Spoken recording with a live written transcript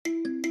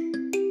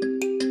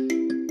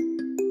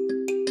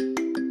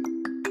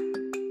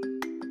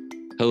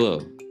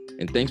Hello,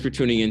 and thanks for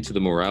tuning in to the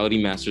Morality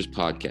Masters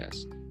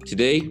podcast.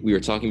 Today, we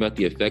are talking about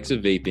the effects of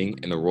vaping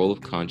and the role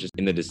of conscience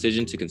in the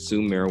decision to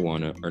consume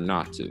marijuana or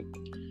not to.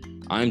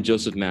 I'm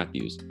Joseph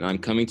Matthews, and I'm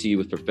coming to you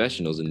with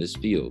professionals in this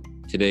field.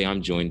 Today, I'm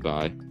joined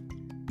by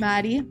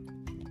Maddie,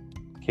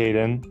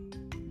 Kaden,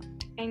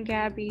 and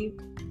Gabby.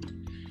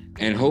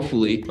 And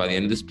hopefully, by the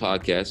end of this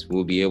podcast,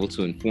 we'll be able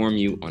to inform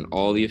you on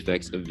all the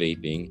effects of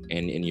vaping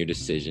and in your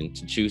decision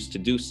to choose to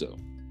do so.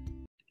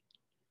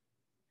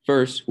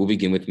 First, we'll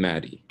begin with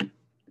Maddie.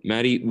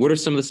 Maddie, what are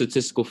some of the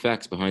statistical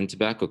facts behind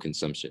tobacco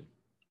consumption?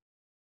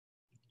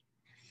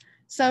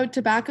 So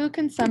tobacco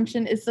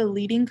consumption is the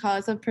leading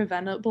cause of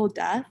preventable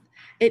death.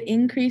 It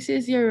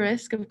increases your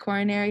risk of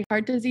coronary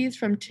heart disease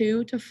from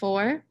 2 to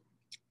 4.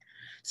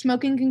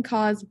 Smoking can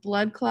cause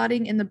blood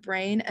clotting in the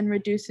brain and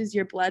reduces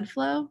your blood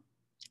flow.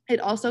 It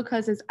also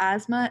causes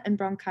asthma and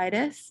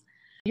bronchitis.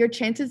 Your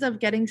chances of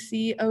getting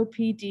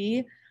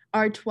COPD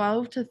are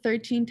 12 to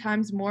 13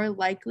 times more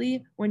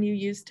likely when you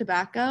use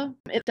tobacco.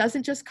 It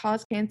doesn't just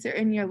cause cancer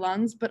in your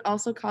lungs, but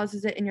also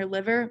causes it in your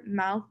liver,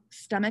 mouth,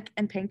 stomach,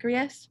 and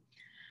pancreas.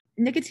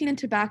 Nicotine and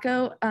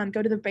tobacco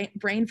go to the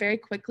brain very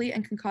quickly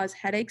and can cause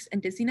headaches and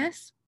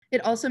dizziness.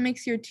 It also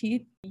makes your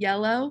teeth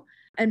yellow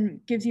and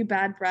gives you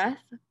bad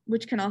breath,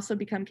 which can also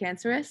become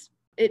cancerous.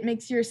 It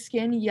makes your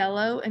skin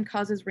yellow and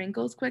causes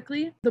wrinkles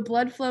quickly. The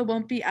blood flow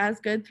won't be as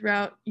good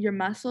throughout your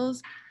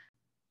muscles,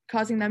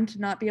 causing them to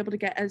not be able to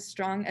get as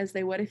strong as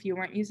they would if you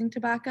weren't using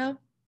tobacco.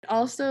 It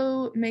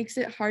also makes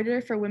it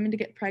harder for women to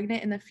get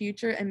pregnant in the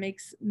future and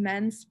makes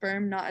men's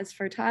sperm not as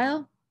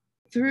fertile.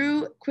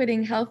 Through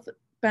quitting, health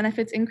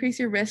benefits increase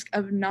your risk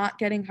of not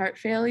getting heart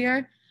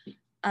failure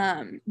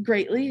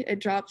greatly. It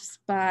drops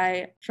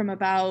from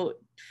about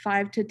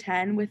 5 to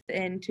 10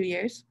 within 2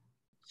 years.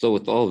 So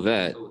with all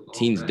that,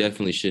 teens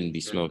definitely shouldn't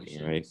be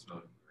smoking, right?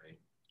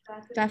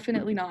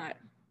 Definitely not.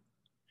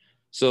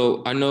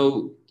 So I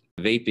know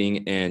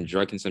vaping and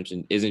drug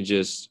consumption isn't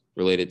just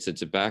related to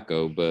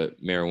tobacco,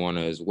 but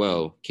marijuana as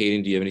well.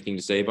 Kaden, do you have anything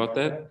to say about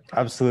that?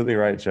 Absolutely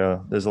right,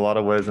 Joe. There's a lot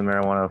of ways that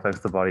marijuana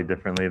affects the body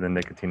differently than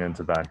nicotine and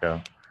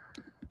tobacco.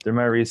 Through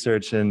my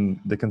research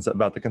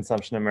about the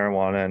consumption of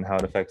marijuana and how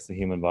it affects the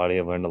human body,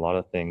 I've learned a lot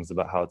of things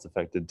about how it's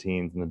affected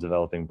teens and the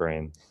developing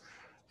brain.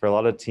 For a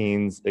lot of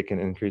teens, it can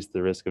increase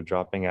the risk of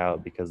dropping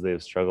out because they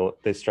struggle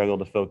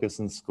to focus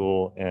in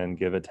school and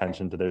give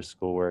attention to their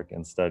schoolwork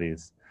and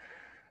studies.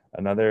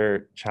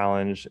 Another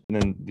challenge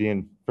in the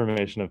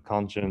information of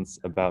conscience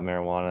about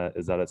marijuana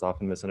is that it's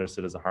often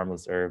misunderstood as a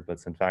harmless herb, but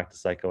it's in fact a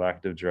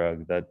psychoactive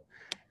drug that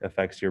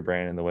affects your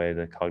brain in the way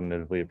to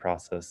cognitively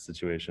process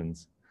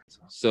situations.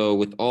 So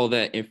with all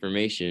that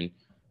information,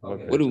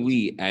 what do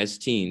we as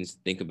teens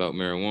think about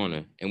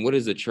marijuana? And what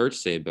does the church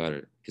say about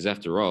it? Because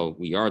after all,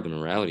 we are the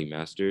morality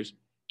masters.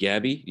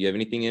 Gabby, do you have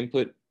anything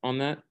input on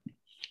that?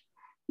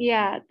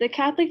 Yeah, the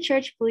Catholic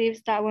Church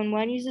believes that when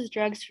one uses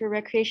drugs for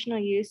recreational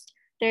use,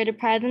 they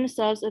deprive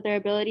themselves of their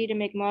ability to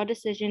make moral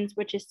decisions,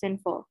 which is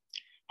sinful.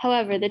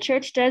 However, the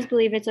Church does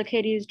believe it's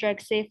okay to use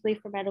drugs safely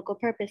for medical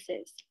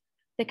purposes.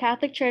 The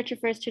Catholic Church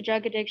refers to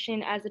drug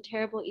addiction as a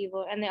terrible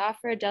evil, and they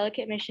offer a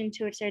delicate mission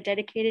to which they're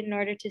dedicated in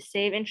order to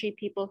save and treat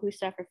people who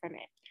suffer from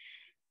it.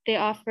 They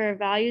offer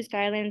values,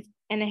 guidelines,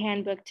 and a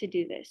handbook to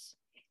do this.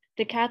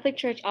 The Catholic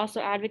Church also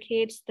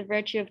advocates the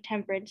virtue of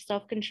temperance,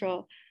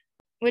 self-control,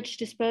 which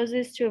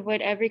disposes to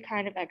avoid every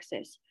kind of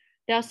excess.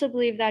 They also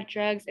believe that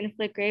drugs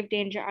inflict grave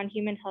danger on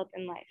human health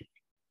and life.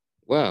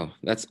 Wow,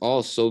 that's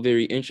all so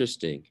very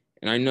interesting.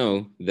 And I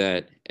know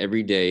that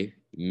every day,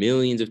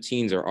 millions of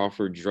teens are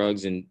offered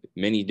drugs in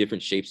many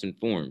different shapes and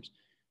forms.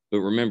 But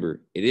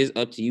remember, it is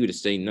up to you to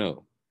say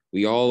no.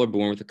 We all are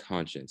born with a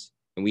conscience,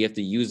 and we have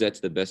to use that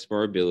to the best of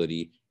our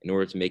ability in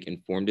order to make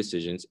informed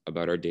decisions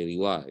about our daily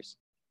lives.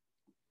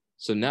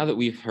 So now that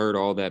we've heard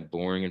all that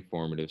boring,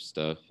 informative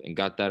stuff and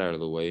got that out of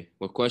the way,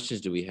 what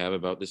questions do we have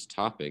about this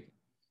topic?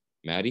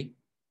 Maddie?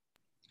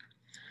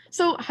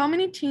 So how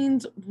many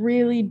teens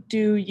really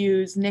do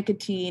use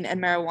nicotine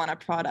and marijuana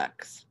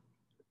products?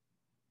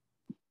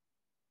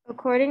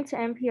 According to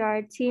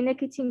NPR, teen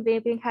nicotine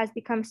vaping has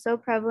become so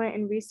prevalent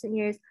in recent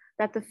years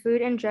that the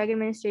Food and Drug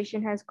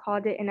Administration has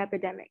called it an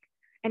epidemic.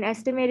 An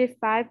estimated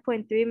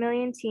 5.3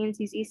 million teens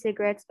use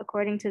e-cigarettes,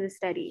 according to the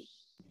study.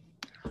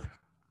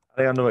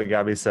 Adding on to what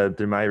Gabby said,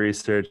 through my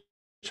research,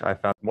 I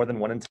found more than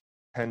 1 in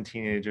 10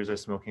 teenagers are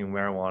smoking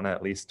marijuana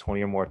at least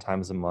 20 or more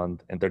times a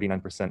month, and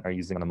 39% are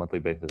using on a monthly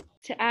basis.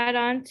 To add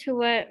on to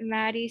what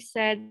Maddie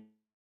said,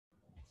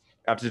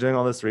 after doing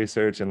all this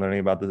research and learning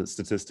about the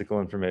statistical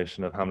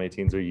information of how many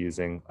teens are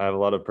using, I have a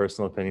lot of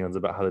personal opinions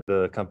about how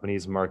the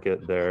companies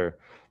market their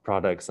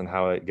products and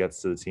how it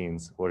gets to the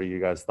teens. What are you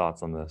guys'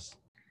 thoughts on this?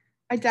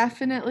 I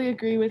definitely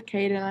agree with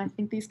Kaden. I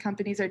think these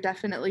companies are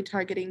definitely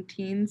targeting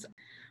teens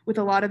with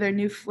a lot of their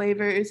new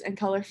flavors and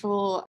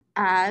colorful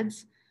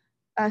ads,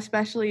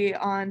 especially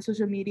on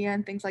social media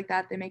and things like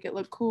that. They make it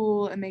look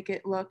cool and make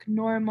it look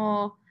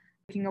normal,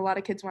 making a lot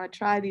of kids want to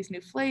try these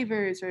new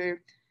flavors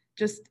or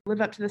just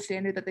live up to the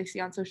standard that they see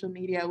on social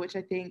media, which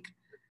I think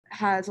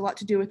has a lot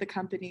to do with the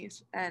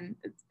companies, and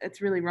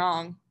it's really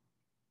wrong.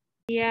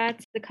 Yeah,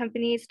 the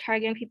companies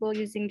targeting people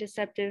using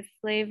deceptive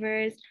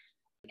flavors.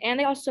 And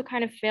they also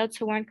kind of fail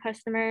to warn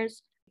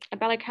customers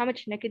about like how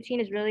much nicotine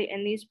is really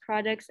in these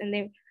products, and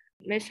they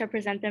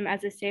misrepresent them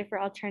as a safer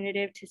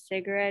alternative to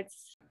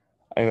cigarettes.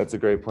 I think that's a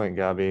great point,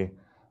 Gabby.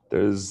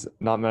 There's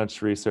not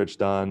much research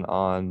done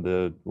on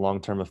the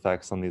long-term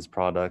effects on these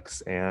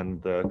products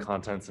and the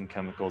contents and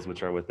chemicals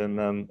which are within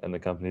them, and the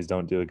companies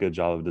don't do a good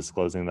job of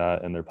disclosing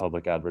that in their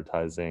public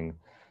advertising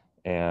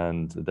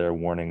and their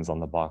warnings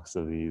on the box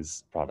of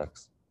these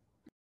products.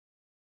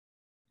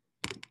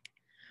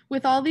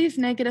 With all these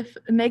negative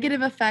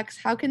effects,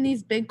 how can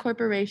these big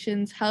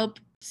corporations help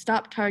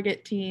stop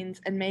target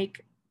teens and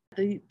make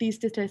these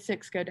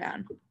statistics go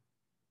down?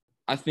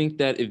 I think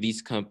that if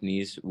these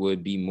companies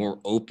would be more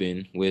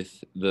open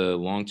with the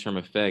long-term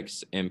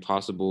effects and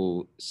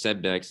possible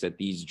setbacks that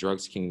these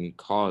drugs can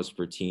cause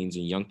for teens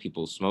and young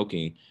people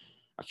smoking,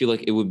 I feel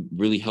like it would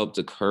really help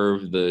to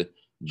curb the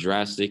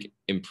drastic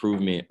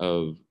improvement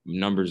of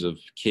numbers of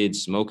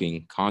kids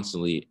smoking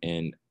constantly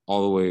and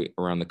all the way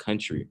around the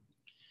country.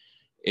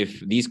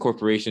 If these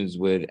corporations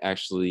would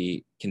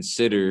actually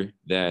consider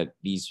that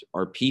these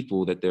are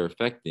people that they're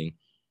affecting,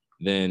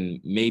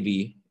 then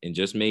maybe, and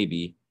just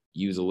maybe,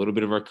 use a little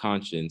bit of our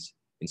conscience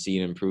and see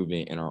an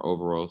improvement in our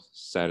overall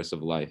status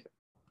of life.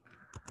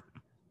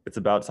 It's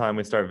about time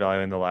we start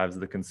valuing the lives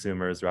of the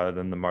consumers rather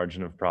than the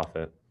margin of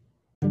profit.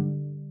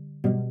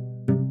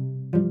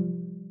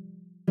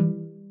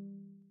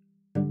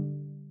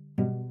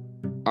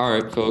 All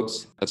right,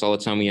 folks, that's all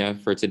the time we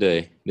have for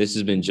today. This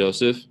has been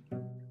Joseph,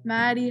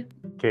 Maddie,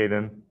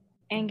 Caden,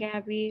 And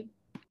Gabby.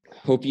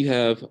 Hope you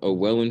have a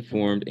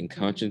well-informed and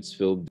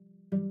conscience-filled